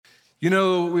You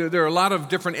know, there are a lot of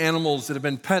different animals that have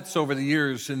been pets over the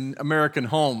years in American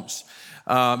homes.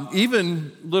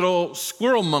 Even little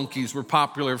squirrel monkeys were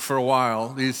popular for a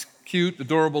while, these cute,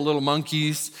 adorable little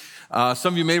monkeys.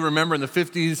 Some of you may remember in the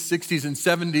 50s, 60s, and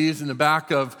 70s in the back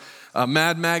of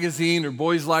Mad Magazine or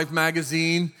Boys Life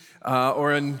Magazine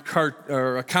or in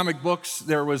comic books,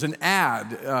 there was an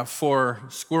ad for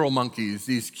squirrel monkeys,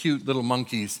 these cute little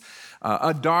monkeys.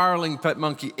 A darling pet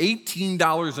monkey,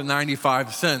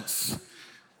 $18.95,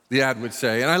 the ad would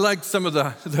say. And I liked some of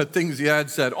the things the ad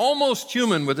said. Almost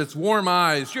human with its warm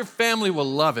eyes. Your family will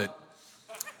love it.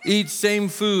 Eats same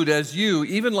food as you,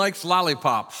 even likes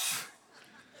lollipops.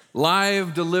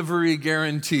 Live delivery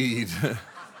guaranteed.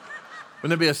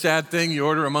 Wouldn't it be a sad thing? You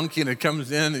order a monkey and it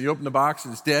comes in and you open the box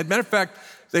and it's dead. Matter of fact,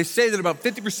 they say that about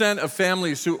 50% of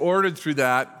families who ordered through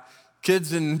that,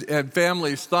 kids and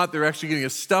families thought they were actually getting a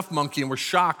stuffed monkey and were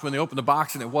shocked when they opened the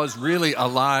box and it was really a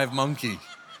live monkey.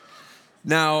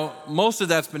 Now, most of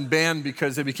that's been banned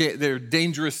because they're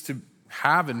dangerous to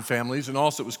have in families, and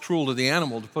also it was cruel to the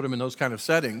animal to put them in those kind of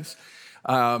settings.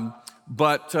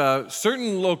 But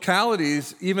certain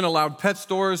localities even allowed pet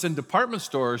stores and department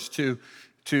stores to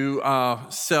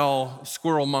sell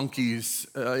squirrel monkeys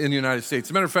in the United States. As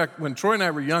a matter of fact, when Troy and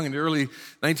I were young in the early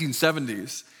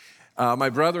 1970s, my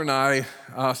brother and I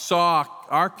saw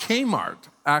our Kmart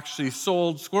actually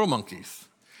sold squirrel monkeys.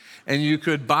 And you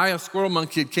could buy a squirrel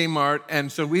monkey at Kmart,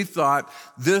 and so we thought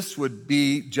this would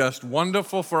be just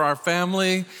wonderful for our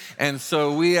family. And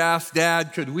so we asked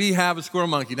Dad, could we have a squirrel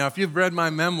monkey? Now, if you've read my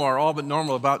memoir, All But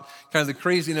Normal, about kind of the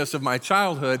craziness of my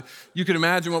childhood, you can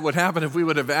imagine what would happen if we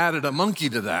would have added a monkey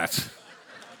to that.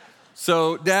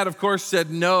 So Dad, of course,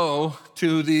 said no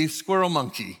to the squirrel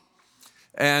monkey.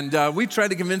 And we tried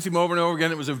to convince him over and over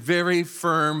again. It was a very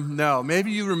firm no.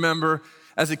 Maybe you remember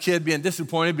as a kid being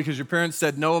disappointed because your parents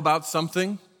said no about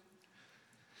something.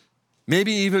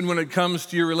 Maybe even when it comes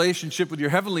to your relationship with your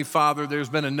Heavenly Father, there's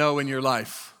been a no in your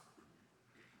life.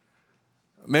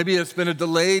 Maybe it's been a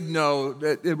delayed no,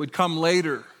 that it would come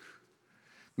later.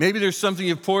 Maybe there's something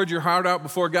you've poured your heart out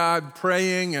before God,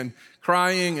 praying and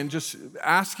crying and just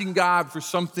asking God for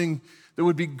something that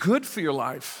would be good for your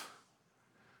life,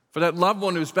 for that loved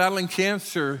one who's battling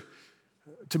cancer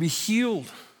to be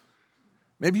healed.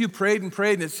 Maybe you prayed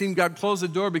and it seemed God closed the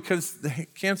door because the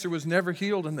cancer was never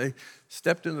healed and they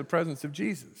stepped into the presence of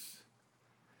Jesus.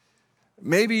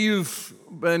 Maybe you've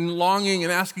been longing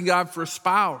and asking God for a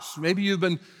spouse. Maybe you've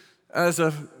been, as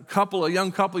a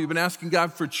young couple, you've been asking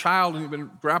God for a child and you've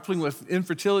been grappling with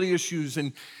infertility issues,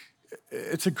 and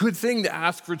it's a good thing to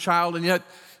ask for a child, and yet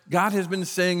God has been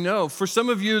saying no. For some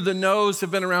of you, the no's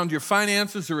have been around your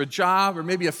finances or a job or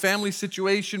maybe a family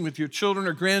situation with your children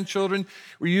or grandchildren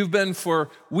where you've been for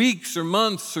weeks or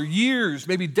months or years,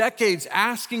 maybe decades,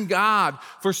 asking God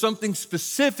for something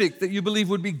specific that you believe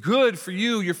would be good for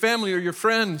you, your family, or your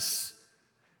friends.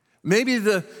 Maybe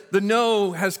the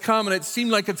no has come and it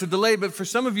seemed like it's a delay, but for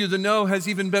some of you, the no has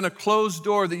even been a closed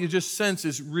door that you just sense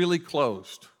is really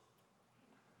closed.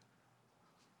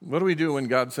 What do we do when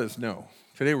God says no?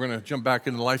 Today we're going to jump back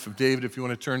into the life of David. If you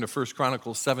want to turn to 1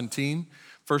 Chronicles 17.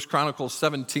 1 Chronicles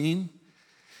 17.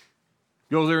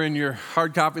 Go there in your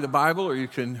hard copy of the Bible, or you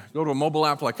can go to a mobile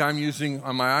app like I'm using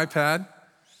on my iPad.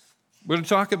 We're going to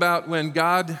talk about when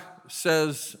God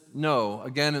says no,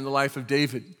 again in the life of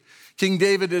David. King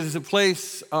David is a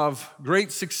place of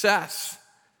great success.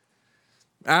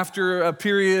 After a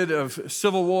period of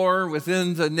civil war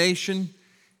within the nation,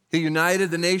 he united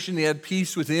the nation, he had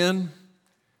peace within.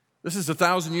 This is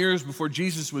 1,000 years before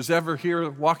Jesus was ever here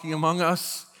walking among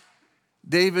us.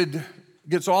 David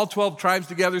gets all 12 tribes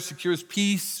together, secures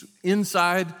peace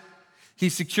inside. He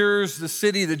secures the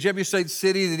city, the Jebusite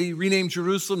city that he renamed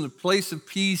Jerusalem, the place of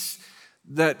peace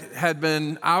that had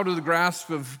been out of the grasp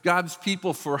of God's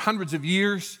people for hundreds of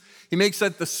years. He makes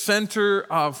that the center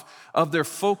of their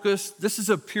focus. This is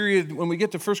a period when we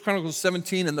get to 1 Chronicles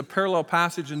 17 and the parallel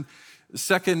passage in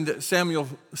 2 Samuel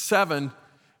 7,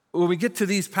 when we get to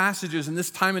these passages in this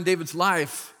time in David's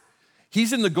life,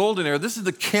 he's in the golden era. This is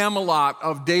the Camelot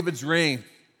of David's reign.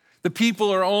 The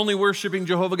people are only worshiping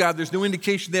Jehovah God. There's no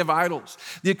indication they have idols.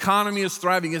 The economy is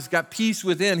thriving. It's got peace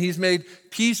within. He's made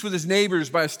peace with his neighbors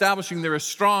by establishing they're a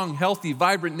strong, healthy,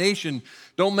 vibrant nation.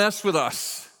 Don't mess with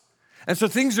us. And so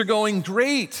things are going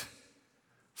great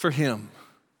for him.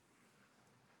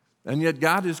 And yet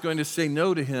God is going to say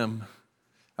no to him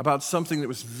about something that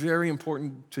was very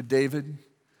important to David,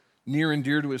 near and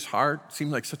dear to his heart,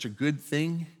 seemed like such a good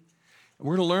thing. And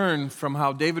we're to learn from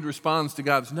how David responds to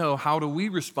God's no, how do we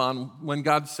respond when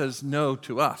God says no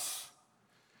to us?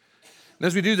 And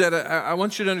as we do that, I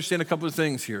want you to understand a couple of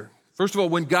things here. First of all,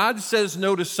 when God says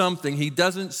no to something, he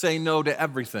doesn't say no to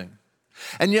everything.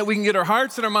 And yet we can get our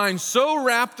hearts and our minds so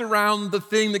wrapped around the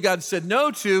thing that God said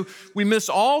no to, we miss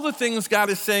all the things God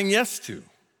is saying yes to.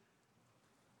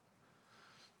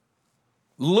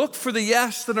 Look for the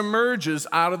yes that emerges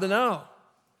out of the no.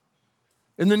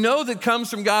 In the no that comes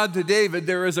from God to David,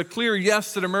 there is a clear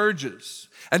yes that emerges.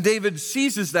 And David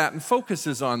seizes that and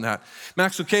focuses on that.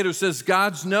 Max Lucado says,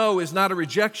 God's no is not a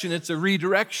rejection, it's a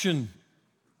redirection.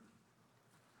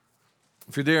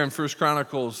 If you're there in 1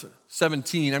 Chronicles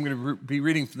 17, I'm going to be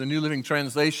reading from the New Living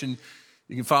Translation.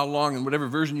 You can follow along in whatever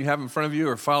version you have in front of you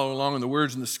or follow along in the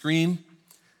words on the screen.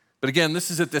 But again,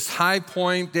 this is at this high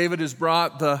point. David has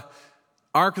brought the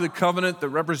Ark of the Covenant that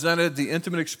represented the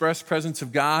intimate express presence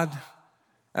of God.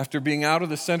 After being out of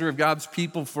the center of God's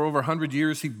people for over 100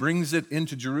 years, he brings it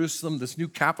into Jerusalem, this new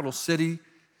capital city,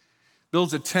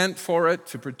 builds a tent for it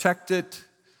to protect it.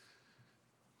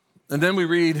 And then we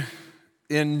read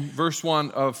in verse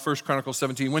 1 of 1 Chronicles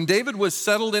 17, when David was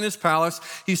settled in his palace,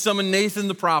 he summoned Nathan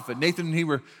the prophet. Nathan and he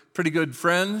were pretty good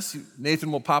friends.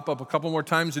 Nathan will pop up a couple more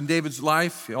times in David's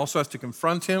life. He also has to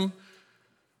confront him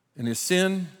in his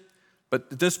sin. But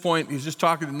at this point, he's just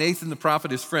talking to Nathan the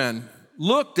prophet, his friend.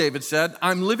 Look, David said,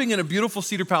 I'm living in a beautiful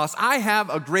cedar palace. I have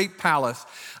a great palace,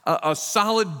 a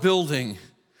solid building.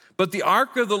 But the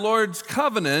ark of the Lord's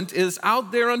covenant is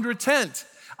out there under a tent.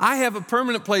 I have a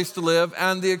permanent place to live,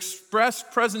 and the express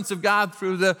presence of God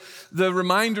through the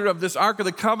reminder of this ark of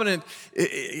the covenant,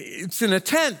 it's in a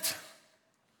tent.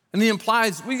 And he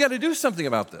implies, we got to do something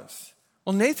about this.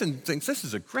 Well, Nathan thinks this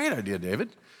is a great idea, David.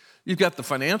 You've got the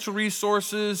financial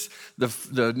resources.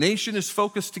 The nation is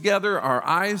focused together. Our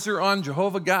eyes are on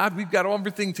Jehovah God. We've got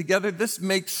everything together. This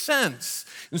makes sense.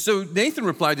 And so Nathan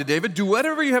replied to David, do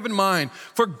whatever you have in mind,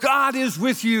 for God is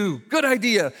with you. Good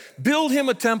idea. Build him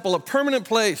a temple, a permanent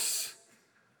place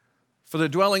for the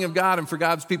dwelling of God and for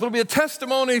God's people. It'll be a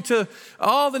testimony to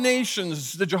all the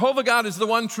nations that Jehovah God is the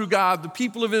one true God, the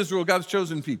people of Israel, God's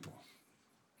chosen people.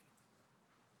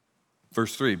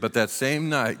 Verse 3, but that same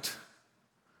night,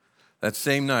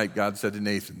 God said to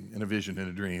Nathan in a vision, in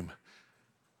a dream,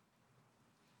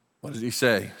 what did he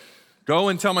say? Go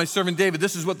and tell my servant David,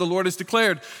 this is what the Lord has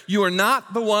declared. You are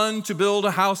not the one to build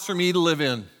a house for me to live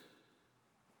in.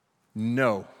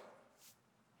 No.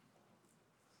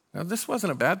 Now, this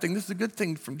wasn't a bad thing. This is a good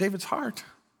thing from David's heart.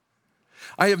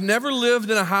 I have never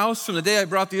lived in a house from the day I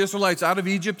brought the Israelites out of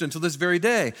Egypt until this very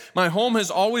day. My home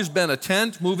has always been a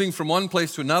tent, moving from one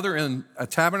place to another in a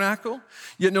tabernacle.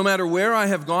 Yet no matter where I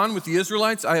have gone with the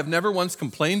Israelites, I have never once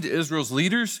complained to Israel's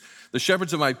leaders, the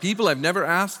shepherds of my people. I've never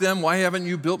asked them, why haven't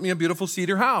you built me a beautiful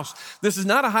cedar house? This is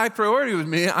not a high priority with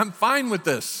me. I'm fine with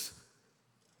this.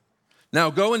 Now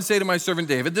go and say to my servant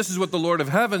David, this is what the Lord of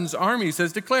heaven's armies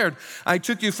has declared. I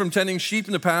took you from tending sheep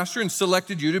in the pasture and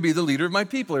selected you to be the leader of my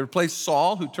people. I replaced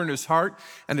Saul, who turned his heart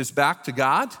and his back to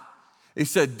God. He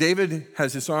said, David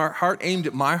has his heart aimed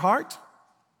at my heart.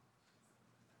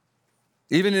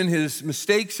 Even in his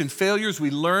mistakes and failures,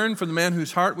 we learn from the man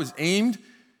whose heart was aimed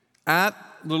at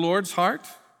the Lord's heart.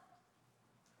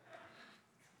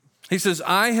 He says,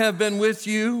 I have been with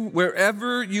you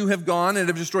wherever you have gone and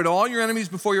have destroyed all your enemies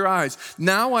before your eyes.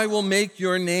 Now I will make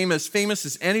your name as famous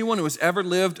as anyone who has ever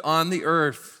lived on the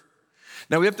earth.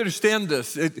 Now we have to understand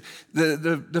this.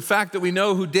 The fact that we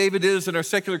know who David is in our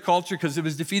secular culture because of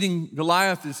his defeating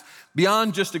Goliath is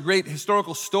beyond just a great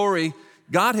historical story.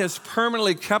 God has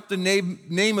permanently kept the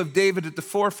name of David at the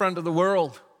forefront of the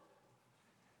world.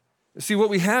 See, what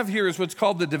we have here is what's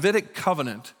called the Davidic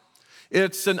covenant.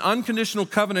 It's an unconditional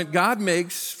covenant God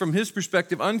makes, from his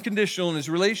perspective, unconditional in his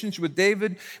relationship with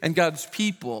David and God's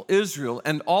people, Israel,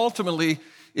 and ultimately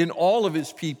in all of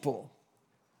his people.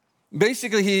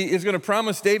 Basically, he is going to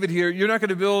promise David here, you're not going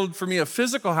to build for me a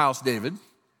physical house, David,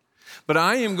 but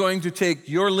I am going to take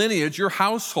your lineage, your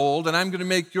household, and I'm going to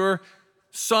make your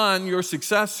son your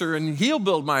successor, and he'll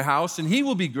build my house, and he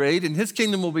will be great, and his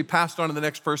kingdom will be passed on to the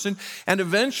next person, and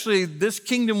eventually this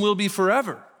kingdom will be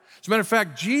forever. As a matter of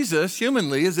fact, Jesus,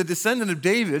 humanly, is a descendant of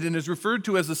David and is referred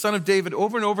to as the son of David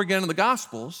over and over again in the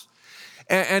Gospels.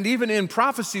 And even in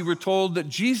prophecy, we're told that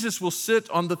Jesus will sit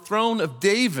on the throne of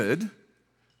David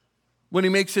when he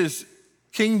makes his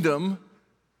kingdom,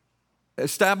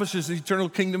 establishes the eternal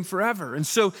kingdom forever. And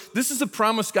so this is a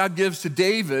promise God gives to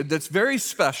David that's very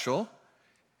special.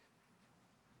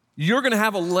 You're going to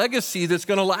have a legacy that's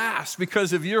going to last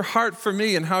because of your heart for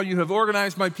me and how you have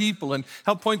organized my people and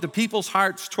helped point the people's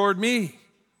hearts toward me.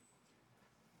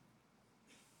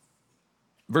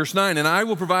 Verse 9, and I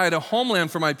will provide a homeland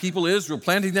for my people Israel,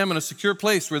 planting them in a secure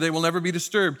place where they will never be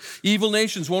disturbed. Evil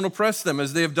nations won't oppress them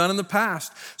as they have done in the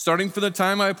past, starting from the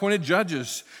time I appointed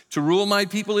judges to rule my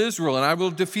people Israel, and I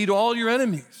will defeat all your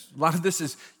enemies. A lot of this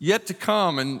is yet to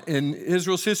come in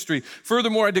Israel's history.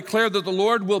 Furthermore, I declare that the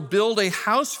Lord will build a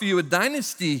house for you, a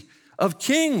dynasty of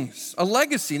kings, a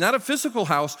legacy, not a physical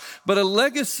house, but a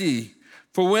legacy.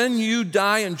 For when you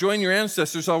die and join your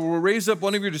ancestors, I will raise up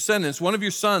one of your descendants, one of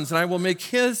your sons, and I will make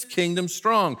his kingdom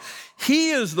strong.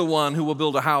 He is the one who will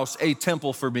build a house, a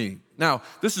temple for me. Now,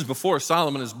 this is before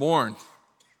Solomon is born.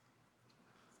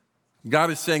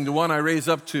 God is saying, the one I raise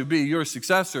up to be your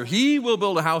successor, he will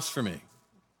build a house for me.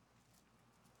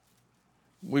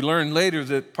 We learn later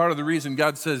that part of the reason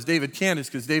God says David can't is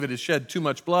because David has shed too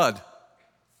much blood.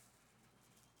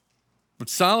 But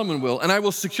Solomon will, and I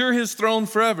will secure his throne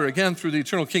forever, again, through the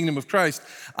eternal kingdom of Christ.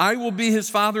 I will be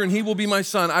his father, and he will be my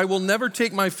son. I will never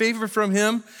take my favor from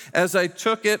him as I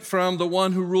took it from the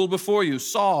one who ruled before you,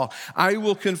 Saul. I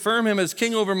will confirm him as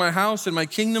king over my house and my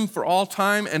kingdom for all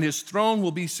time, and his throne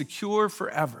will be secure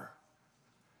forever.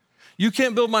 You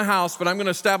can't build my house, but I'm going to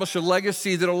establish a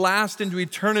legacy that will last into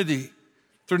eternity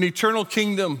through an eternal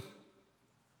kingdom.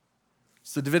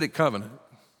 It's the Davidic covenant.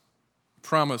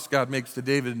 Promise God makes to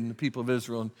David and the people of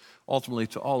Israel and ultimately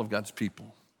to all of God's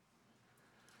people.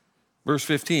 Verse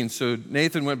 15, so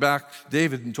Nathan went back to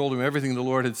David and told him everything the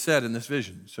Lord had said in this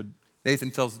vision. So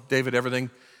Nathan tells David everything.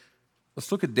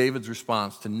 Let's look at David's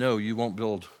response to no, you won't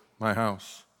build my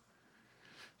house.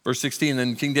 Verse 16,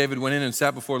 then King David went in and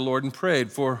sat before the Lord and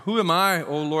prayed, for who am I,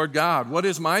 O Lord God? What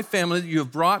is my family that you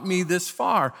have brought me this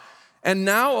far? And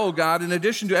now, O God, in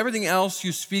addition to everything else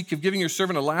you speak of giving your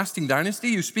servant a lasting dynasty,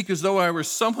 you speak as though I were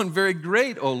someone very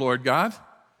great, O Lord God.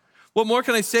 What more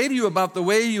can I say to you about the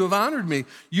way you have honored me?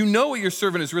 You know what your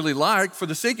servant is really like. For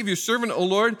the sake of your servant, O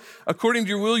Lord, according to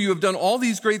your will, you have done all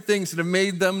these great things and have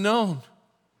made them known.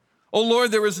 O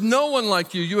Lord, there is no one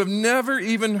like you. We have never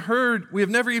even heard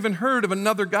of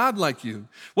another God like you.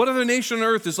 What other nation on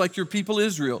earth is like your people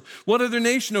Israel? What other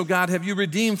nation, O God, have you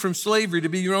redeemed from slavery to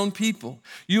be your own people?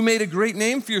 You made a great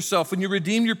name for yourself when you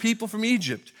redeemed your people from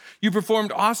Egypt. You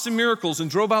performed awesome miracles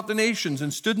and drove out the nations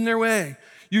and stood in their way.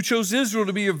 You chose Israel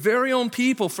to be your very own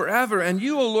people forever, and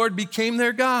you, O Lord, became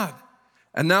their God.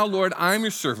 And now, Lord, I am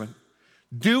your servant.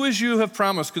 Do as you have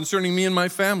promised concerning me and my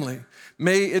family.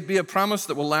 May it be a promise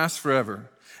that will last forever.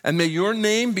 And may your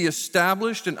name be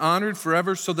established and honored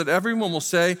forever so that everyone will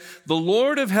say, the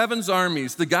Lord of heaven's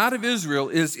armies, the God of Israel,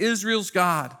 is Israel's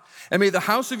God. And may the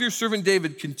house of your servant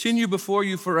David continue before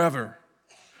you forever.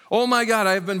 Oh my God,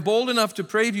 I have been bold enough to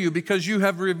pray to you because you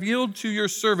have revealed to your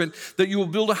servant that you will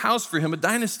build a house for him, a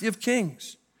dynasty of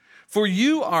kings. For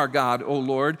you are God, O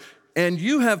Lord, and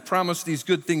you have promised these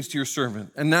good things to your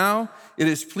servant. And now it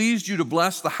has pleased you to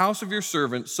bless the house of your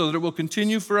servant so that it will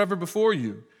continue forever before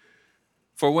you.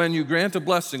 For when you grant a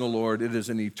blessing, O Lord, it is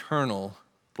an eternal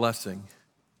blessing.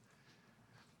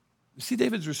 You see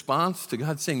David's response to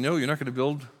God saying, no, you're not going to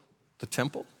build the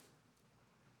temple?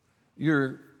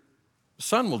 Your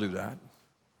son will do that.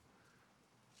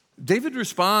 David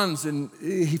responds and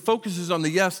he focuses on the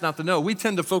yes, not the no. We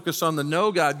tend to focus on the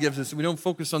no God gives us, and we don't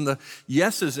focus on the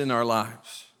yeses in our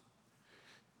lives.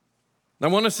 And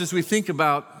I want us, as we think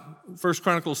about 1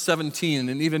 Chronicles 17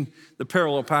 and even the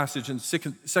parallel passage in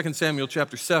 2 Samuel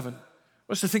chapter 7, I want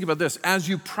us to think about this. As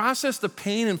you process the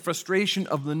pain and frustration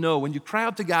of the no, when you cry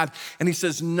out to God and he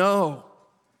says no,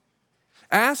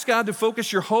 ask God to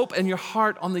focus your hope and your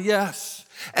heart on the yes.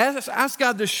 Ask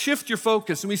God to shift your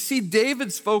focus. And we see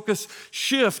David's focus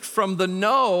shift from the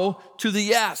no to the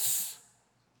yes.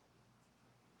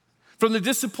 From the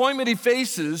disappointment he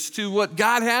faces to what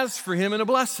God has for him in a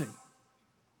blessing.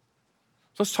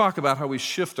 So let's talk about how we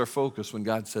shift our focus when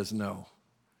God says no.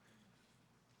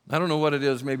 I don't know what it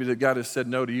is maybe that God has said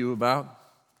no to you about.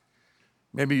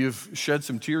 Maybe you've shed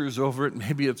some tears over it.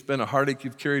 Maybe it's been a heartache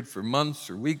you've carried for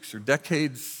months or weeks or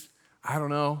decades. I don't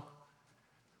know.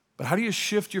 But how do you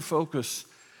shift your focus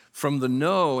from the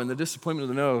no and the disappointment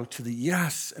of the no to the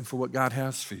yes and for what God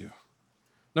has for you?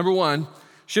 Number one,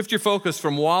 shift your focus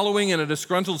from wallowing in a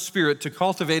disgruntled spirit to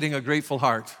cultivating a grateful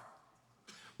heart.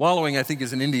 Wallowing, I think,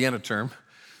 is an Indiana term.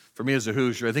 For me as a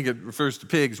Hoosier, I think it refers to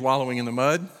pigs wallowing in the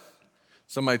mud.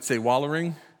 Some might say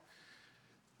wallowing.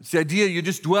 It's the idea you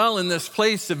just dwell in this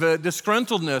place of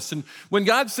disgruntledness. And when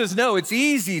God says no, it's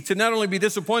easy to not only be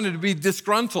disappointed, to be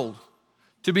disgruntled,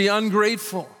 to be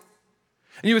ungrateful.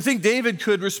 And you would think David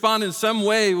could respond in some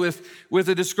way with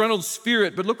a disgruntled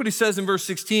spirit, but look what he says in verse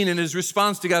 16 in his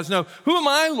response to God's no. Who am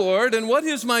I, Lord, and what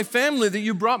is my family that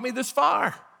you brought me this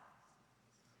far?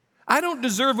 I don't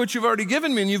deserve what you've already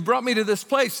given me, and you've brought me to this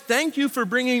place. Thank you for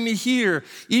bringing me here,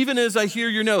 even as I hear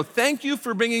your no. Thank you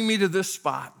for bringing me to this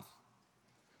spot.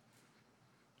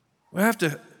 We have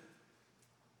to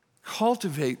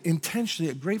cultivate intentionally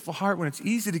a grateful heart when it's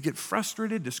easy to get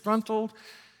frustrated, disgruntled,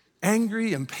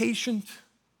 angry, impatient.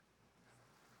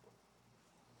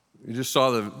 You just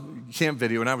saw the camp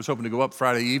video, and I was hoping to go up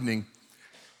Friday evening.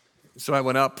 So I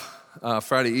went up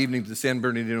Friday evening to the San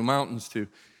Bernardino Mountains to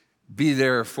be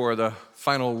there for the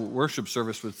final worship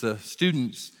service with the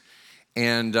students.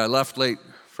 And I left late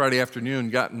Friday afternoon,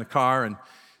 got in the car and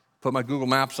put my Google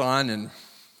Maps on, and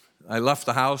I left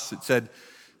the house. It said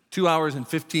 2 hours and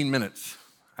 15 minutes.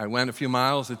 I went a few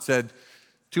miles. It said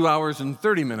 2 hours and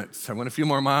 30 minutes. I went a few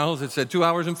more miles. It said 2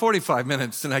 hours and 45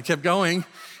 minutes. And I kept going,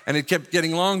 and it kept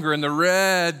getting longer, and the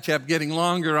red kept getting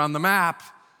longer on the map.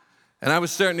 And I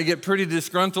was starting to get pretty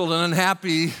disgruntled and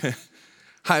unhappy.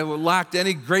 I lacked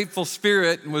any grateful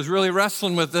spirit and was really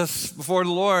wrestling with this before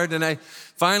the Lord. And I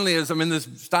finally, as I'm in this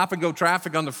stop-and-go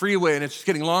traffic on the freeway, and it's just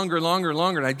getting longer and longer and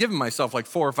longer, and I'd given myself like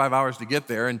 4 or 5 hours to get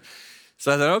there. And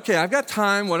so I thought, okay, I've got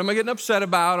time. What am I getting upset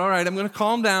about? All right, I'm going to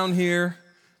calm down here.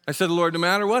 I said, Lord, no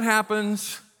matter what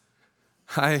happens,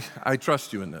 I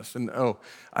trust you in this. And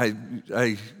I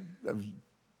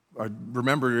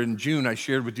remember in June I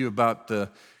shared with you about the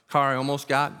car I almost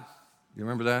got. You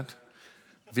remember that?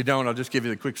 If you don't, I'll just give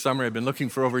you the quick summary. I've been looking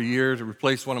for over a year to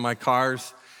replace one of my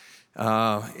cars.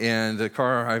 And the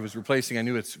car I was replacing, I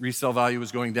knew its resale value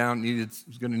was going down, was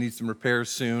going to need some repairs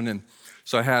soon. And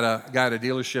so I had a guy at a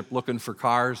dealership looking for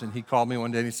cars, and he called me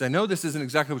one day and he said, no, this isn't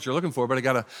exactly what you're looking for, but I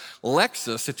got a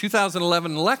Lexus, a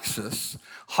 2011 Lexus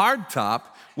hardtop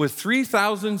with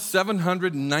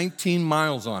 3,719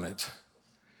 miles on it.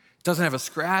 It doesn't have a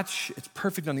scratch. It's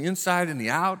perfect on the inside and the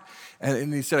out.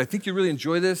 And he said, I think you really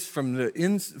enjoy this. From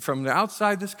the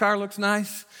outside, this car looks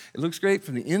nice. It looks great.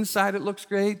 From the inside, it looks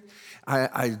great.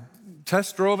 I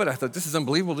test drove it. I thought, this is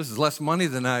unbelievable. This is less money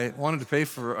than I wanted to pay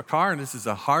for a car. And this is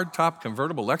a hardtop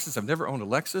convertible Lexus. I've never owned a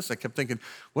Lexus. I kept thinking,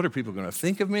 what are people going to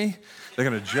think of me? They're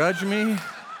going to judge me.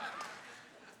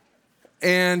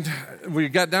 And we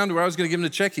got down to where I was going to give him the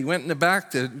check. He went in the back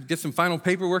to get some final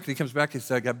paperwork. And he comes back and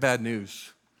said, I got bad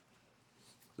news.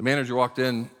 The manager walked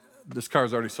in. This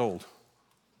car's already sold.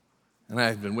 And I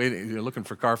had been waiting, looking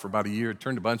for a car for about a year.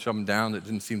 Turned a bunch of them down that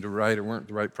didn't seem to right or weren't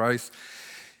the right price.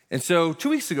 And so 2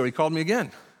 weeks ago, he called me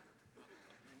again.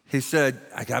 He said,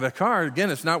 I got a car. Again,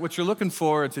 it's not what you're looking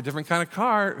for. It's a different kind of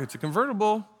car. It's a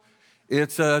convertible.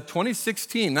 It's a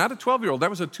 2016, not a 12-year-old. That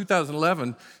was a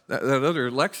 2011. That other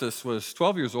Lexus was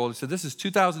 12 years old. He said, this is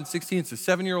 2016. It's a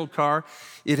 7-year-old car.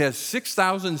 It has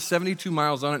 6,072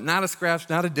 miles on it. Not a scratch,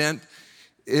 not a dent.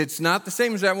 It's not the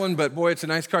same as that one, but boy, it's a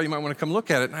nice car. You might want to come look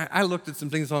at it. And I looked at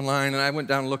some things online, and I went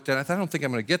down and looked at it. I thought, I don't think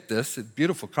I'm going to get this. It's a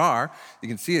beautiful car. You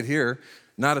can see it here.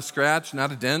 Not a scratch,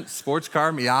 not a dent, sports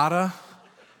car, Miata.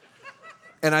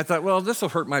 And I thought, well, this will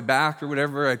hurt my back or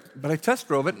whatever. But I test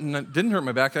drove it, and it didn't hurt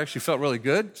my back. It actually felt really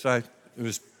good. So it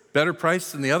was better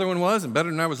price than the other one was and better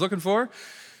than I was looking for.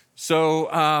 So,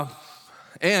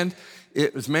 and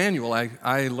it was manual.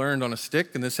 I learned on a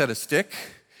stick, and this had a stick.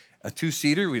 A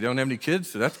 2-seater. We don't have any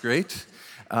kids, so that's great.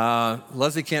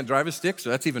 Leslie can't drive a stick, so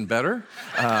that's even better.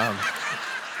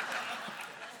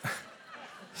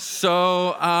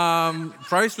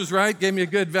 Price was right, gave me a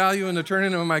good value in the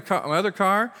turn-in of my other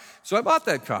car. So I bought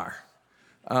that car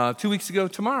 2 weeks ago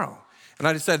tomorrow. And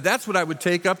I decided that's what I would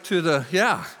take up to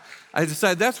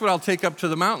that's what I'll take up to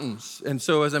the mountains. And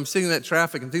so as I'm sitting in that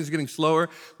traffic and things are getting slower,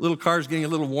 little car's getting a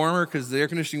little warmer because the air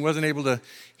conditioning wasn't able to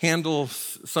handle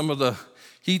some of the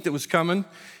heat that was coming.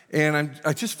 And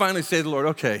I just finally say to the Lord,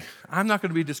 okay, I'm not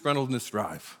going to be disgruntled in this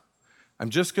drive.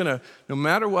 I'm just going to, no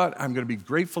matter what, I'm going to be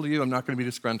grateful to you. I'm not going to be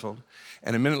disgruntled.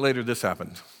 And a minute later, this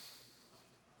happened.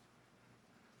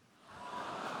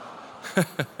 It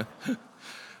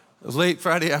was late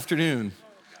Friday afternoon.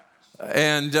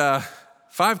 And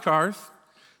 5 cars,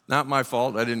 not my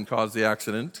fault. I didn't cause the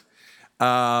accident.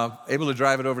 Able to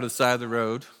drive it over to the side of the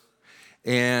road.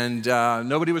 And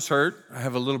nobody was hurt. I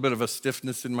have a little bit of a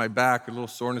stiffness in my back, a little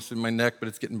soreness in my neck, but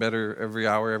it's getting better every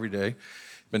hour, every day.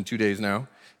 It's been 2 days now.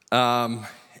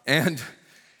 And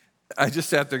I just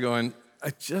sat there going, I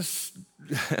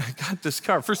got this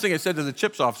car. First thing I said to the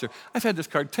CHIPS officer, I've had this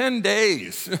car 10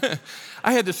 days.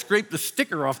 I had to scrape the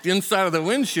sticker off the inside of the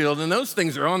windshield, and those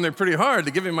things are on there pretty hard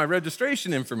to give him my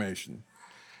registration information.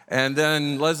 And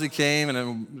then Leslie came,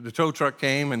 and the tow truck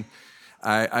came, and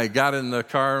I got in the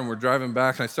car, and we're driving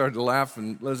back, and I started to laugh,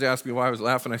 and Leslie asked me why I was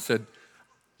laughing. I said,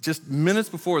 just minutes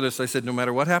before this, I said, no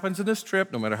matter what happens in this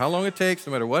trip, no matter how long it takes,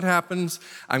 no matter what happens,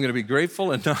 I'm going to be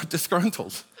grateful and not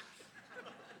disgruntled.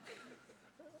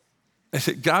 I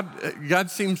said,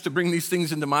 God seems to bring these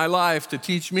things into my life to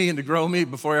teach me and to grow me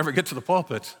before I ever get to the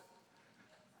pulpit.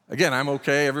 Again, I'm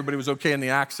okay. Everybody was okay in the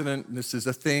accident. This is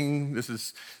a thing. This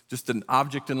is just an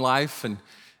object in life.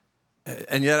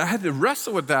 And yet I had to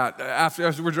wrestle with that after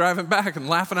as we're driving back and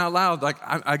laughing out loud. Like,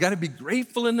 I got to be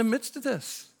grateful in the midst of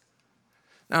this.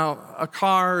 Now, a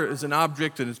car is an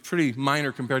object, and it's pretty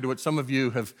minor compared to what some of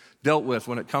you have dealt with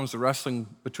when it comes to wrestling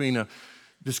between a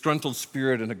disgruntled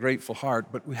spirit and a grateful heart.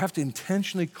 But we have to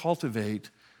intentionally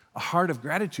cultivate a heart of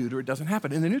gratitude or it doesn't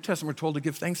happen. In the New Testament, we're told to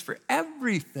give thanks for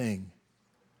everything.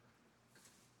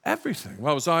 Everything.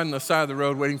 Well, I was on the side of the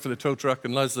road waiting for the tow truck,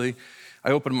 and Leslie,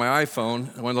 I opened my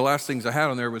iPhone, and one of the last things I had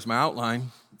on there was my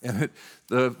outline. And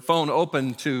the phone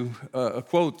opened to a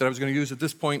quote that I was going to use at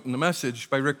this point in the message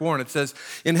by Rick Warren. It says,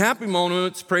 "In happy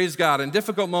moments, praise God. In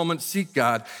difficult moments, seek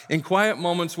God. In quiet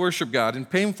moments, worship God. In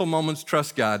painful moments,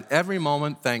 trust God. Every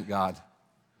moment, thank God."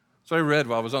 So I read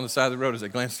while I was on the side of the road as I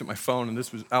glanced at my phone, and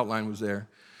this outline was there.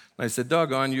 And I said,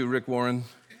 "Doggone you, Rick Warren."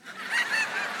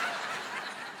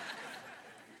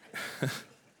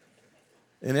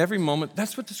 In every moment,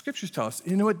 that's what the scriptures tell us.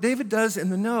 You know what David does in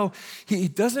the no? He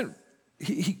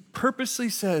purposely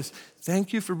says,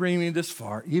 "Thank you for bringing me this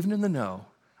far. Even in the no,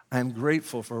 I'm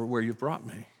grateful for where you've brought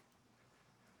me."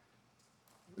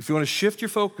 If you want to shift your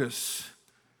focus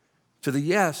to the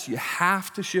yes, you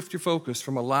have to shift your focus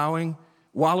from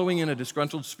wallowing in a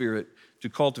disgruntled spirit to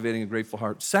cultivating a grateful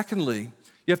heart. Secondly,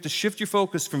 you have to shift your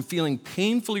focus from feeling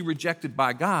painfully rejected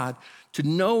by God to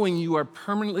knowing you are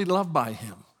permanently loved by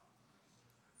Him.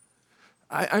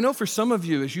 I know for some of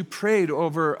you, as you prayed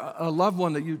over a loved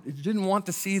one that you didn't want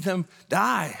to see them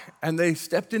die, and they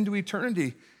stepped into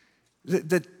eternity,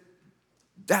 that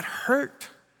hurt.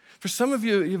 For some of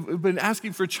you, you've been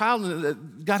asking for a child,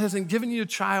 and God hasn't given you a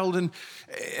child, and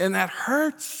that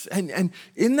hurts. And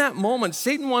in that moment,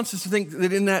 Satan wants us to think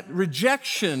that in that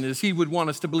rejection, as he would want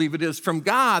us to believe it is, from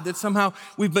God, that somehow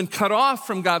we've been cut off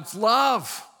from God's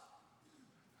love.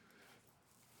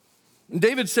 And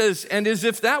David says, "And as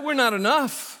if that were not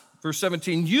enough," verse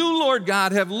 17, "You, Lord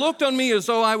God, have looked on me as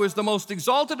though I was the most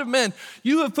exalted of men.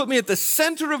 You have put me at the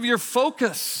center of your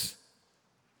focus.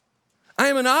 I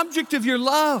am an object of your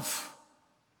love."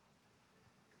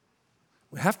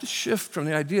 We have to shift from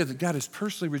the idea that God has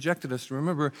personally rejected us to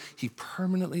remember He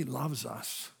permanently loves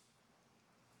us.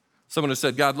 Someone has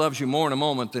said, God loves you more in a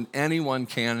moment than anyone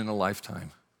can in a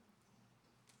lifetime.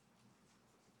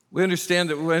 We understand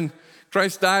that when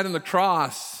Christ died on the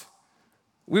cross,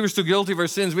 we were still guilty of our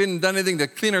sins. We hadn't done anything to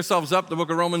clean ourselves up, the book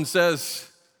of Romans says.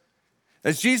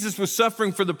 As Jesus was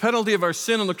suffering for the penalty of our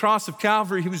sin on the cross of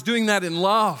Calvary, He was doing that in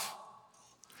love.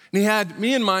 And He had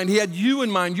me in mind. He had you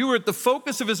in mind. You were at the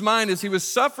focus of His mind as He was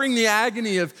suffering the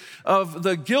agony of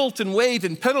the guilt and weight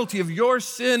and penalty of your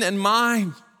sin and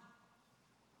mine.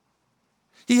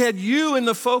 He had you in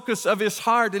the focus of His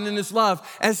heart and in His love.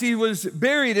 As He was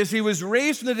buried, as He was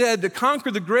raised from the dead to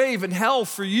conquer the grave and hell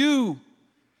for you,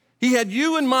 He had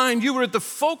you in mind. You were at the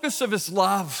focus of His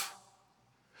love.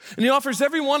 And He offers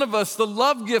every one of us the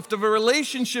love gift of a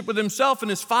relationship with Himself and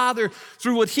His Father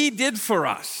through what He did for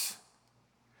us.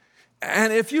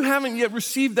 And if you haven't yet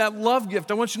received that love gift,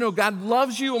 I want you to know God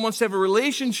loves you and wants to have a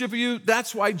relationship with you.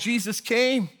 That's why Jesus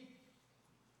came.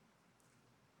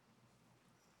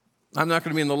 I'm not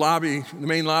going to be in the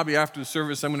main lobby after the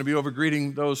service. I'm going to be over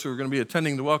greeting those who are going to be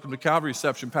attending the Welcome to Calvary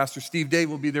reception. Pastor Steve Day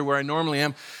will be there where I normally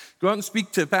am. Go out and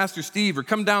speak to Pastor Steve or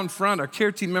come down front. Our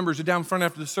care team members are down front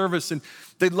after the service, and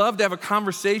they'd love to have a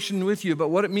conversation with you about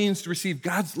what it means to receive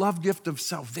God's love gift of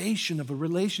salvation, of a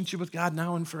relationship with God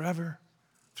now and forever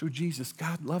through Jesus.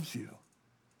 God loves you.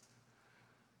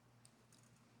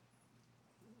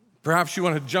 Perhaps you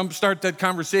want to jumpstart that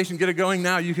conversation, get it going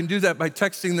now. You can do that by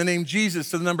texting the name Jesus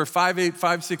to the number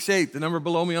 58568, the number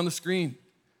below me on the screen.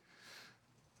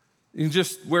 You can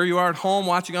just, where you are at home,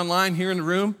 watching online, here in the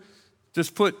room,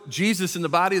 just put Jesus in the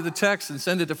body of the text and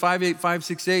send it to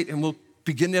 58568, and we'll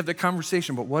begin to have the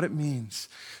conversation about what it means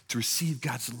to receive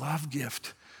God's love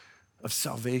gift of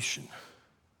salvation.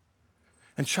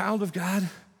 And child of God,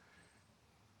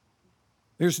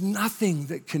 there's nothing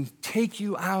that can take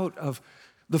you out of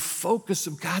the focus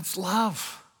of God's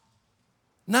love.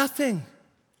 Nothing.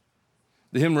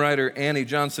 The hymn writer Annie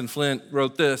Johnson Flint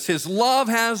wrote this: His love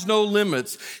has no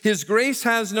limits, His grace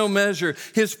has no measure,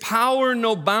 His power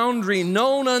no boundary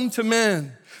known unto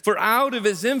men. For out of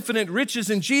His infinite riches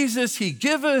in Jesus, He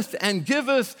giveth and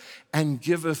giveth and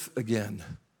giveth again.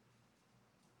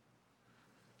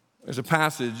 There's a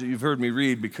passage that you've heard me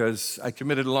read because I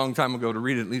committed a long time ago to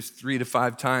read it at least 3 to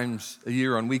 5 times a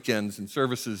year on weekends and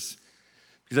services,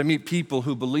 Because I meet people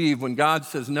who believe when God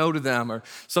says no to them or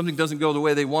something doesn't go the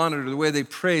way they wanted or the way they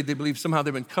prayed, they believe somehow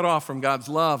they've been cut off from God's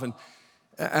love. And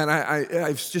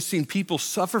I've just seen people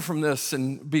suffer from this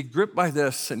and be gripped by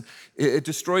this, and it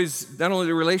destroys not only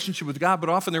their relationship with God, but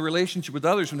often their relationship with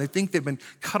others when they think they've been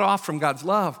cut off from God's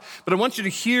love. But I want you to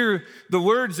hear the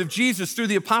words of Jesus through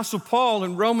the Apostle Paul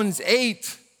in Romans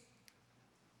 8.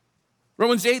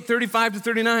 Romans 8, 35 to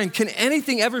 39. Can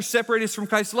anything ever separate us from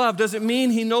Christ's love? Does it mean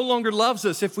he no longer loves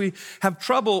us if we have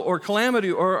trouble or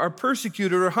calamity or are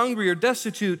persecuted or hungry or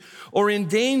destitute or in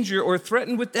danger or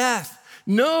threatened with death?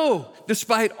 No,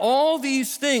 despite all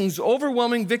these things,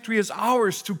 overwhelming victory is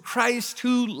ours through Christ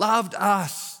who loved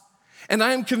us. And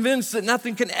I am convinced that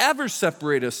nothing can ever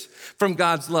separate us from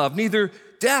God's love, neither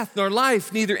death nor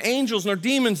life, neither angels nor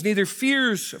demons, neither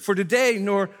fears for today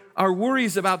nor our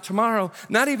worries about tomorrow.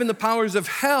 Not even the powers of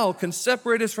hell can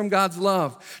separate us from God's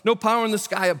love. No power in the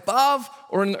sky above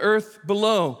or in the earth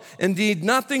below. Indeed,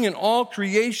 nothing in all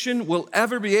creation will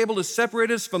ever be able to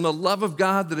separate us from the love of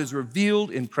God that is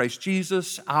revealed in Christ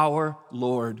Jesus, our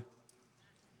Lord.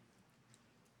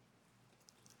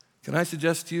 Can I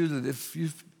suggest to you that if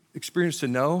you've experienced a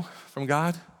no from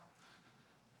God,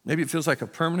 maybe it feels like a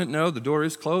permanent no, the door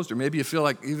is closed, or maybe you feel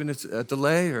like even it's a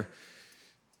delay,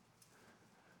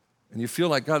 and you feel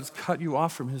like God's cut you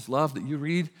off from his love, that you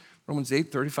read Romans 8,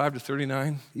 35 to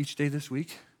 39 each day this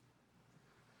week.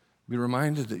 Be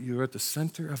reminded that you're at the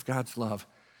center of God's love,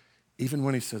 even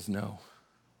when he says no.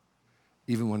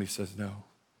 Even when he says no.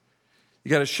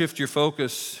 You got to shift your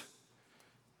focus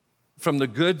from the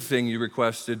good thing you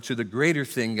requested to the greater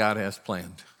thing God has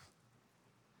planned.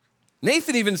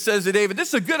 Nathan even says to David, this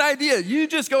is a good idea. You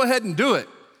just go ahead and do it.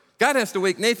 God has to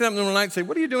wake Nathan up in the middle of the night and say,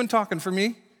 what are you doing talking for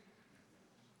me?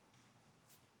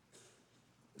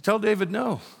 Tell David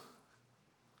no.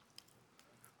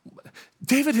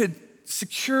 David had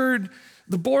secured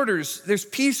the borders. There's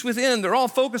peace within. They're all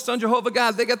focused on Jehovah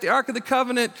God. They got the Ark of the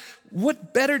Covenant.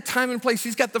 What better time and place?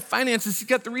 He's got the finances. He's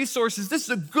got the resources. This is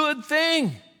a good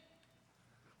thing.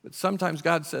 But sometimes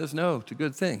God says no to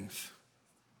good things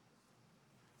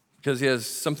because he has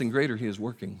something greater he is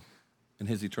working in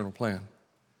his eternal plan.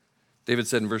 David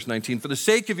said in verse 19, for the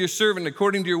sake of your servant,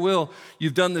 according to your will,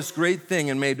 you've done this great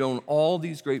thing and made known all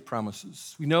these great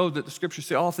promises. We know that the scriptures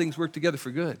say all things work together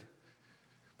for good.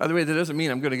 By the way, that doesn't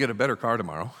mean I'm going to get a better car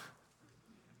tomorrow.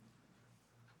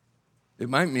 It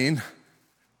might mean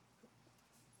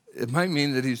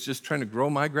that he's just trying to grow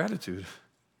my gratitude.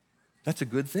 That's a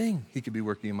good thing he could be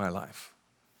working in my life.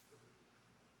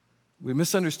 We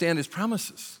misunderstand his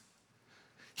promises.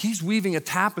 He's weaving a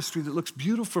tapestry that looks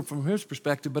beautiful from his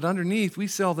perspective, but underneath we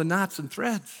see all the knots and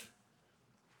threads.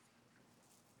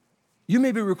 You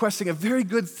may be requesting a very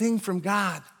good thing from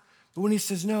God, but when he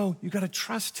says no, you got to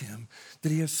trust him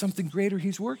that he has something greater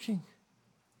he's working.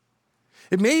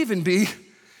 It may even be,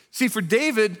 see, for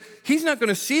David, he's not going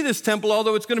to see this temple,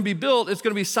 although it's going to be built, it's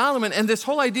going to be Solomon, and this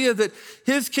whole idea that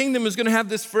his kingdom is going to have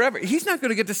this forever, he's not going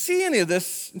to get to see any of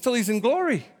this until he's in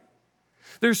glory.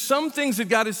 There's some things that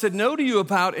God has said no to you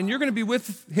about, and you're going to be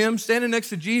with him standing next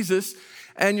to Jesus,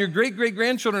 and your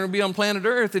great-great-grandchildren will be on planet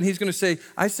Earth, and he's going to say,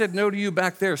 I said no to you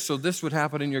back there, so this would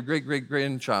happen in your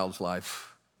great-great-grandchild's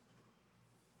life.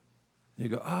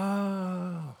 And you go,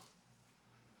 oh.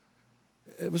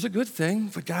 It was a good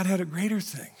thing, but God had a greater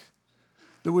thing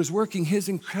that was working his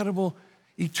incredible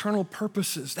eternal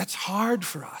purposes. That's hard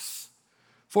for us.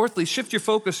 Fourthly, shift your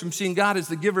focus from seeing God as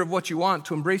the giver of what you want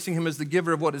to embracing him as the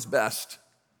giver of what is best.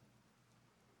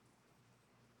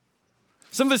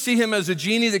 Some of us see him as a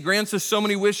genie that grants us so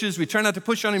many wishes. We try not to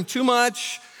push on him too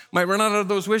much. Might run out of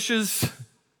those wishes.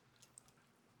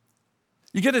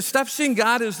 You got to stop seeing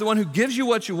God as the one who gives you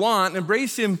what you want and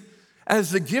embrace him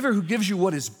as the giver who gives you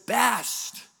what is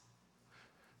best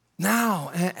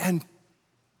now and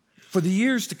for the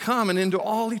years to come and into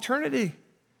all eternity.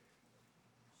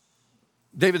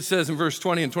 David says in verse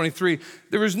 20 and 23,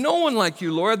 there is no one like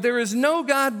you, Lord. There is no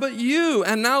God but you.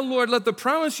 And now, Lord, let the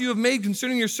promise you have made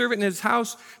concerning your servant and his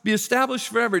house be established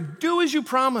forever. Do as you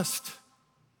promised.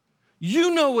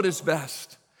 You know what is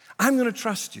best. I'm going to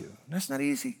trust you. That's not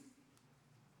easy.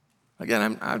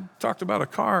 Again, I've talked about a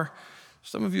car.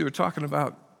 Some of you are talking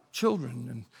about children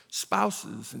and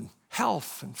spouses and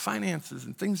health and finances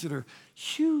and things that are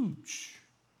huge.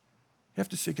 You have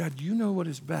to say, God, you know what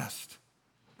is best,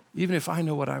 even if I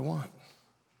know what I want.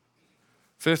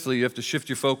 Fifthly, you have to shift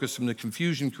your focus from the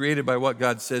confusion created by what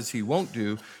God says he won't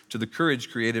do to the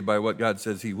courage created by what God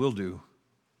says he will do.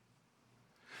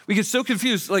 We get so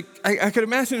confused. Like, I could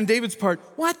imagine in David's part,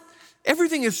 what?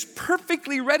 Everything is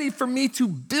perfectly ready for me to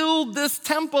build this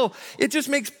temple. It just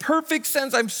makes perfect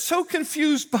sense. I'm so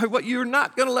confused by what you're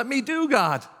not going to let me do,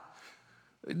 God.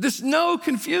 This no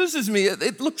confuses me.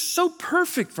 It looks so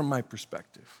perfect from my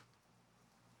perspective.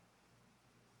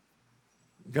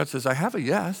 God says, I have a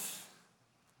yes.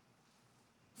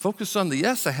 Focus on the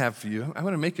yes I have for you. I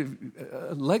want to make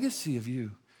a legacy of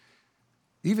you,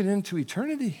 even into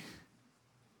eternity.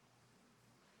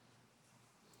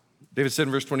 David said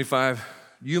in verse 25,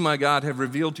 you, my God, have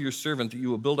revealed to your servant that you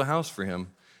will build a house for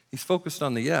him. He's focused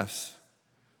on the yes.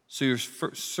 So your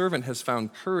servant has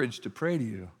found courage to pray to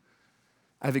you.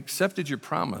 I've accepted your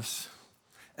promise,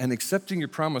 and accepting your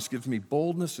promise gives me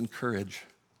boldness and courage.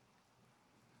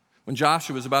 When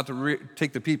Joshua was about to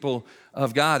take the people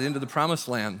of God into the promised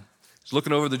land, he's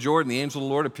looking over the Jordan, the angel of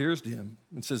the Lord appears to him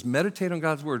and says, meditate on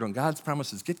God's word, on God's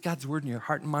promises. Get God's word in your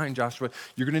heart and mind, Joshua.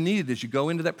 You're going to need it as you go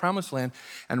into that promised land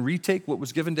and retake what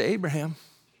was given to Abraham.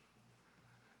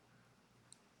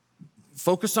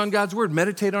 Focus on God's word.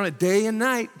 Meditate on it day and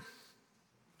night.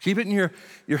 Keep it in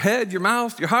your head, your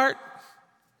mouth, your heart.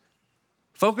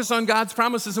 Focus on God's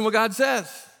promises and what God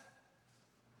says.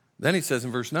 Then he says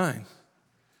in verse 9,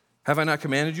 have I not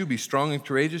commanded you, be strong and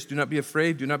courageous, do not be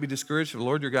afraid, do not be discouraged, for the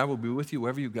Lord your God will be with you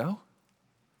wherever you go?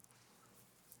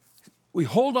 We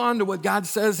hold on to what God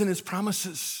says in his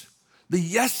promises, the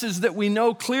yeses that we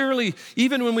know clearly.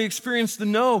 Even when we experience the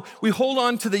no, we hold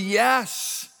on to the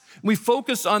yes. We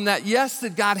focus on that yes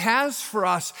that God has for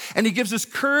us, and he gives us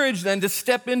courage then to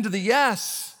step into the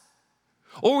yes.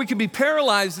 Or we can be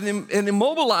paralyzed and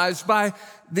immobilized by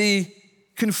the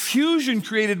confusion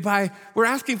created by we're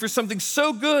asking for something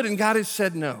so good and God has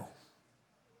said no.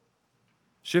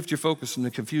 Shift your focus from the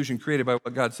confusion created by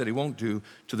what God said he won't do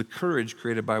to the courage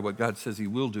created by what God says he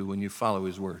will do when you follow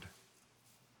his word.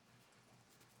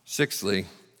 Sixthly,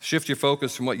 shift your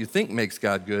focus from what you think makes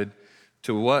God good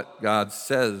to what God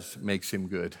says makes him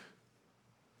good.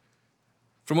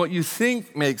 From what you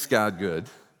think makes God good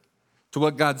to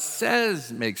what God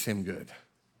says makes him good.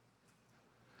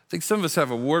 I think some of us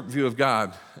have a warped view of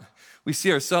God. We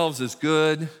see ourselves as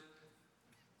good,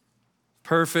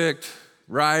 perfect,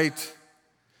 right.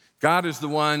 God is the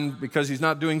one, because he's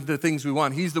not doing the things we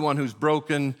want, he's the one who's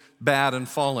broken, bad, and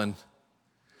fallen.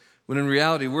 When in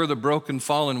reality, we're the broken,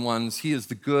 fallen ones. He is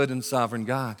the good and sovereign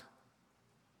God.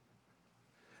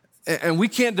 And we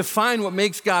can't define what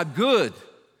makes God good.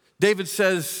 David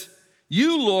says,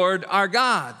 you, Lord, are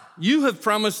God. You have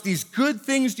promised these good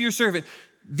things to your servant.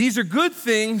 These are good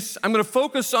things. I'm going to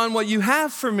focus on what you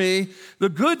have for me, the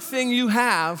good thing you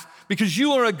have, because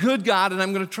you are a good God and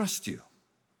I'm going to trust you.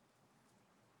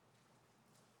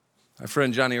 My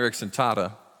friend Johnny Erickson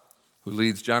Tata, who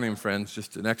leads Johnny and Friends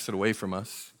just an exit away from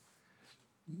us,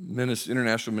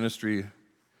 international ministry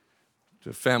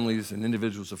to families and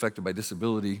individuals affected by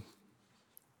disability,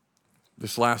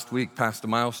 this last week passed a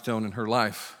milestone in her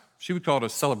life. She would call it a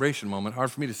celebration moment.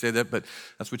 Hard for me to say that, but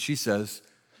that's what she says.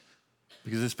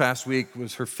 Because this past week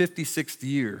was her 56th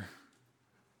year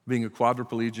being a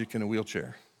quadriplegic in a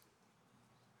wheelchair.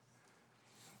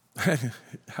 I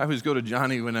always go to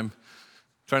Johnny when I'm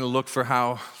trying to look for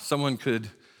how someone could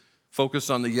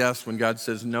focus on the yes when God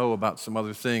says no about some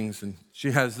other things. And she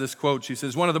has this quote. She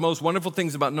says, one of the most wonderful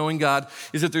things about knowing God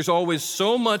is that there's always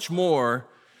so much more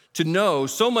to know,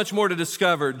 so much more to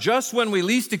discover. Just when we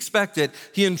least expect it,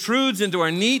 he intrudes into our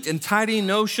neat and tidy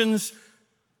notions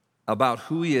about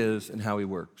who he is and how he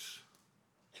works.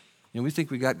 And we think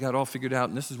we got God all figured out,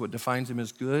 and this is what defines him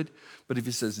as good. But if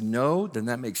he says no, then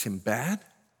that makes him bad.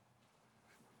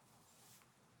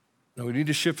 No, we need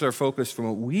to shift our focus from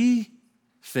what we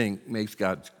think makes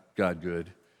God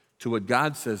good to what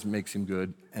God says makes him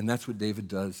good, and that's what David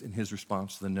does in his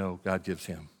response to the no God gives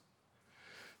him.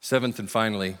 Seventh and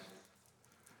finally,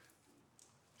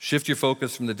 shift your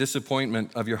focus from the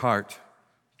disappointment of your heart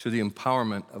to the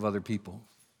empowerment of other people.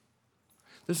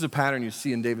 This is a pattern you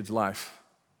see in David's life.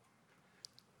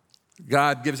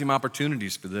 God gives him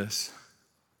opportunities for this.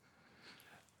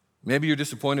 Maybe you're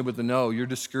disappointed with the no, you're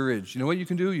discouraged. You know what you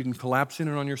can do? You can collapse in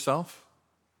on yourself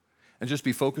and just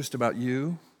be focused about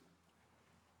you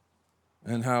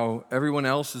and how everyone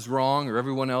else is wrong or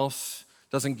everyone else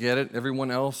doesn't get it,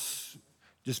 everyone else.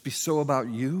 Just be so about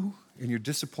you and your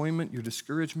disappointment, your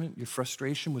discouragement, your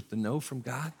frustration with the no from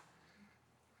God.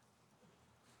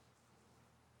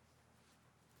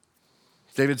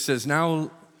 David says, now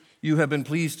you have been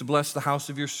pleased to bless the house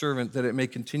of your servant that it may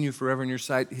continue forever in your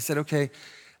sight. He said, okay,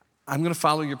 I'm going to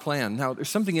follow your plan. Now, there's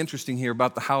something interesting here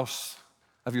about the house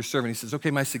of your servant. He says,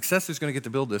 okay, my successor is going to get to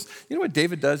build this. You know what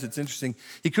David does? It's interesting.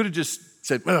 He could have just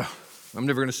said, I'm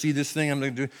never going to see this thing. I'm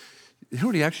going to do. You know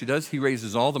what he actually does? He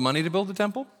raises all the money to build the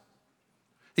temple.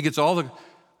 He gets all the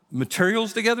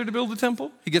materials together to build the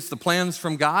temple. He gets the plans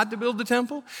from God to build the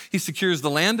temple. He secures the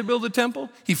land to build the temple.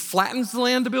 He flattens the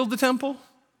land to build the temple.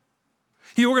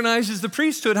 He organizes the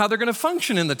priesthood, how they're going to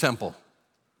function in the temple.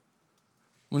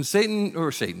 When Satan, I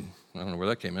don't know where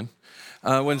that came in.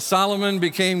 When Solomon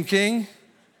became king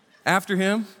after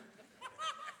him,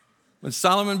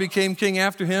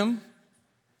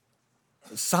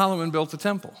 Solomon built the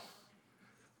temple.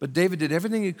 But David did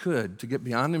everything he could to get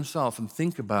beyond himself and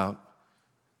think about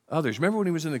others. Remember when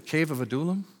he was in the cave of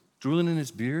Adullam, drooling in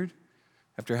his beard,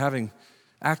 after having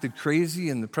acted crazy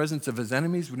in the presence of his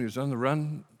enemies when he was on the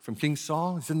run from King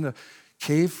Saul? He's in the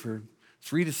cave for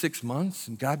 3 to 6 months,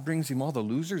 and God brings him all the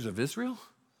losers of Israel,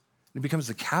 and he becomes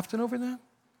the captain over them.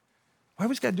 Why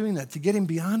was God doing that? To get him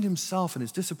beyond himself and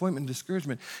his disappointment and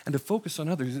discouragement and to focus on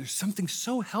others. There's something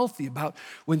so healthy about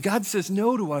when God says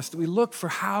no to us that we look for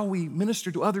how we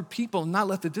minister to other people and not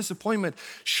let the disappointment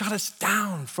shut us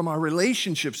down from our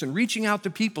relationships and reaching out to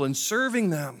people and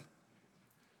serving them.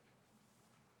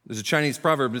 There's a Chinese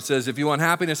proverb that says, if you want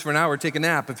happiness for an hour, take a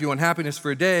nap. If you want happiness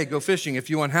for a day, go fishing. If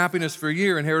you want happiness for a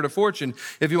year, inherit a fortune.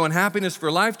 If you want happiness for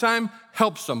a lifetime,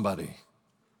 help somebody.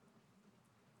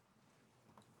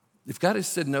 If God has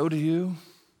said no to you,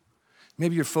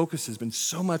 maybe your focus has been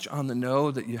so much on the no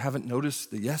that you haven't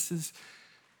noticed the yeses.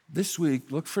 This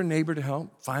week, look for a neighbor to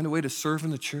help. Find a way to serve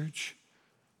in the church.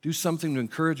 Do something to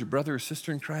encourage a brother or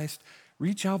sister in Christ.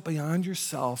 Reach out beyond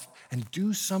yourself and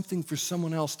do something for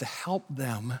someone else to help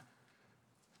them.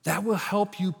 That will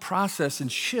help you process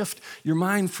and shift your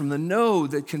mind from the no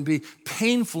that can be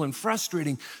painful and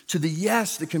frustrating to the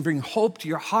yes that can bring hope to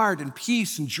your heart and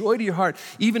peace and joy to your heart.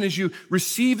 Even as you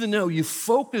receive the no, you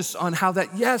focus on how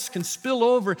that yes can spill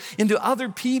over into other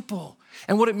people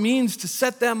and what it means to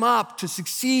set them up, to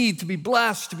succeed, to be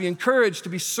blessed, to be encouraged, to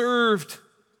be served.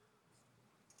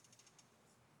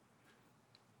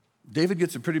 David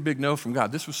gets a pretty big no from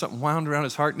God. This was something wound around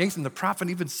his heart. Nathan the prophet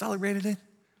even celebrated it.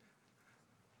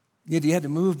 Yet he had to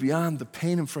move beyond the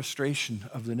pain and frustration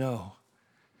of the no.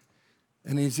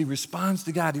 And as he responds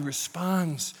to God, he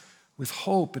responds with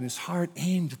hope in his heart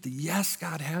aimed at the yes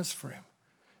God has for him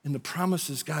and the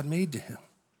promises God made to him.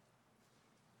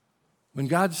 When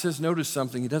God says no to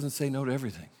something, he doesn't say no to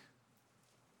everything.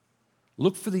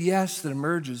 Look for the yes that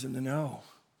emerges in the no.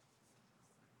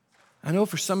 I know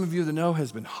for some of you, the no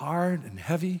has been hard and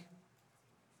heavy.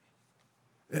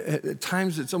 At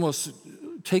times, it's almost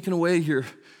taken away your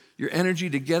energy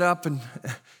to get up and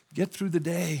get through the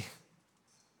day.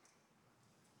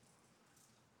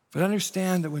 But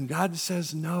understand that when God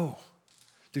says no,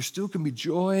 there still can be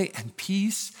joy and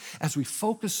peace as we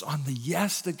focus on the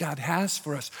yes that God has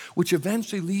for us, which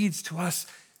eventually leads to us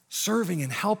serving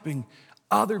and helping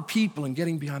other people and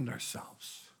getting beyond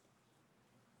ourselves.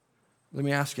 Let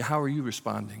me ask you, how are you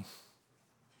responding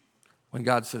when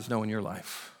God says no in your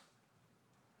life?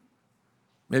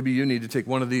 Maybe you need to take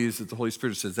one of these that the Holy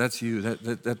Spirit says, that's you,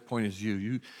 that point is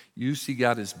you. You see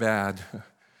God as bad.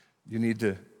 You need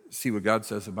to see what God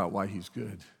says about why he's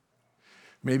good.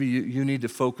 Maybe you need to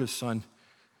focus on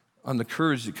the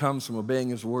courage that comes from obeying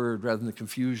his word rather than the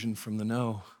confusion from the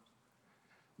no.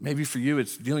 Maybe for you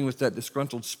it's dealing with that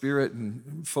disgruntled spirit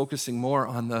and focusing more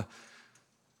on the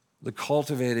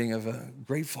cultivating of a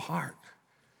grateful heart.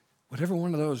 Whatever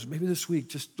one of those, maybe this week,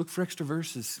 just look for extra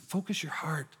verses. Focus your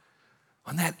heart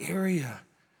on that area.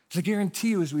 Because I guarantee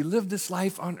you, as we live this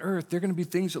life on earth, there are going to be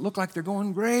things that look like they're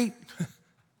going great.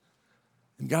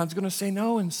 And God's going to say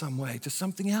no in some way to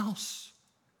something else.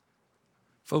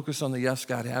 Focus on the yes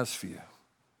God has for you.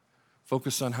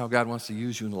 Focus on how God wants to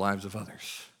use you in the lives of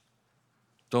others.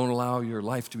 Don't allow your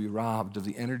life to be robbed of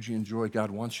the energy and joy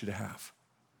God wants you to have.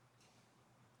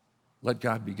 Let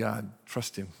God be God.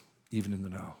 Trust him, even in the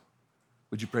no.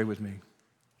 Would you pray with me?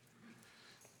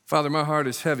 Father, my heart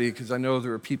is heavy because I know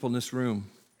there are people in this room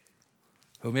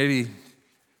who maybe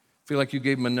feel like you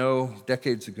gave them a no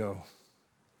decades ago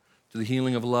to the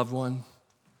healing of a loved one,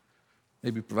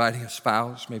 maybe providing a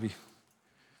spouse, maybe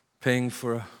paying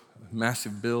for a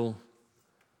massive bill,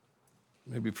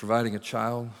 maybe providing a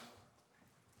child.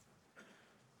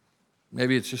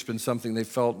 Maybe it's just been something they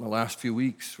felt in the last few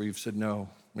weeks where you've said no.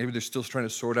 Maybe they're still trying to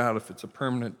sort out if it's a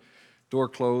permanent door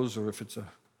close or if it's a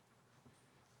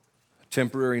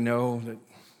temporary no that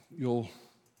you'll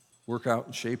work out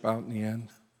and shape out in the end.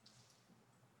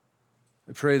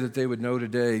 I pray that they would know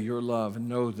today your love and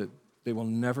know that they will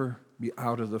never be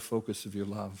out of the focus of your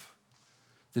love.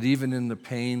 That even in the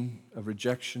pain of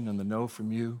rejection and the no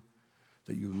from you,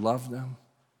 that you love them,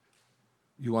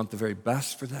 you want the very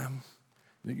best for them,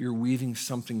 that you're weaving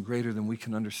something greater than we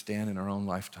can understand in our own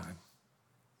lifetime.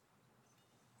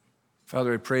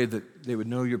 Father, I pray that they would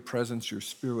know your presence, your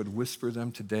Spirit would whisper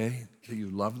them today, that you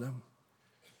love them.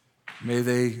 May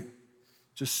they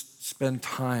just spend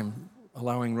time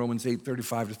allowing Romans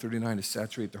 8:35 to 39 to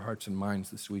saturate their hearts and minds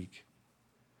this week.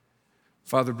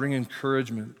 Father, bring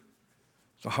encouragement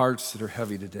to hearts that are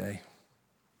heavy today.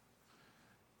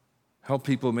 Help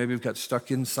people maybe who've got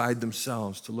stuck inside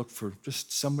themselves to look for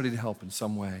just somebody to help in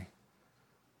some way.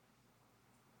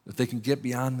 That they can get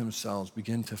beyond themselves,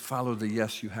 begin to follow the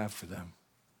yes you have for them.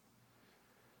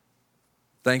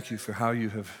 Thank you for how you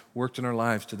have worked in our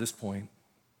lives to this point.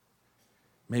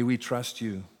 May we trust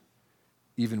you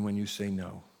even when you say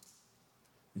no.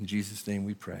 In Jesus' name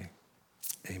we pray.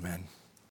 Amen.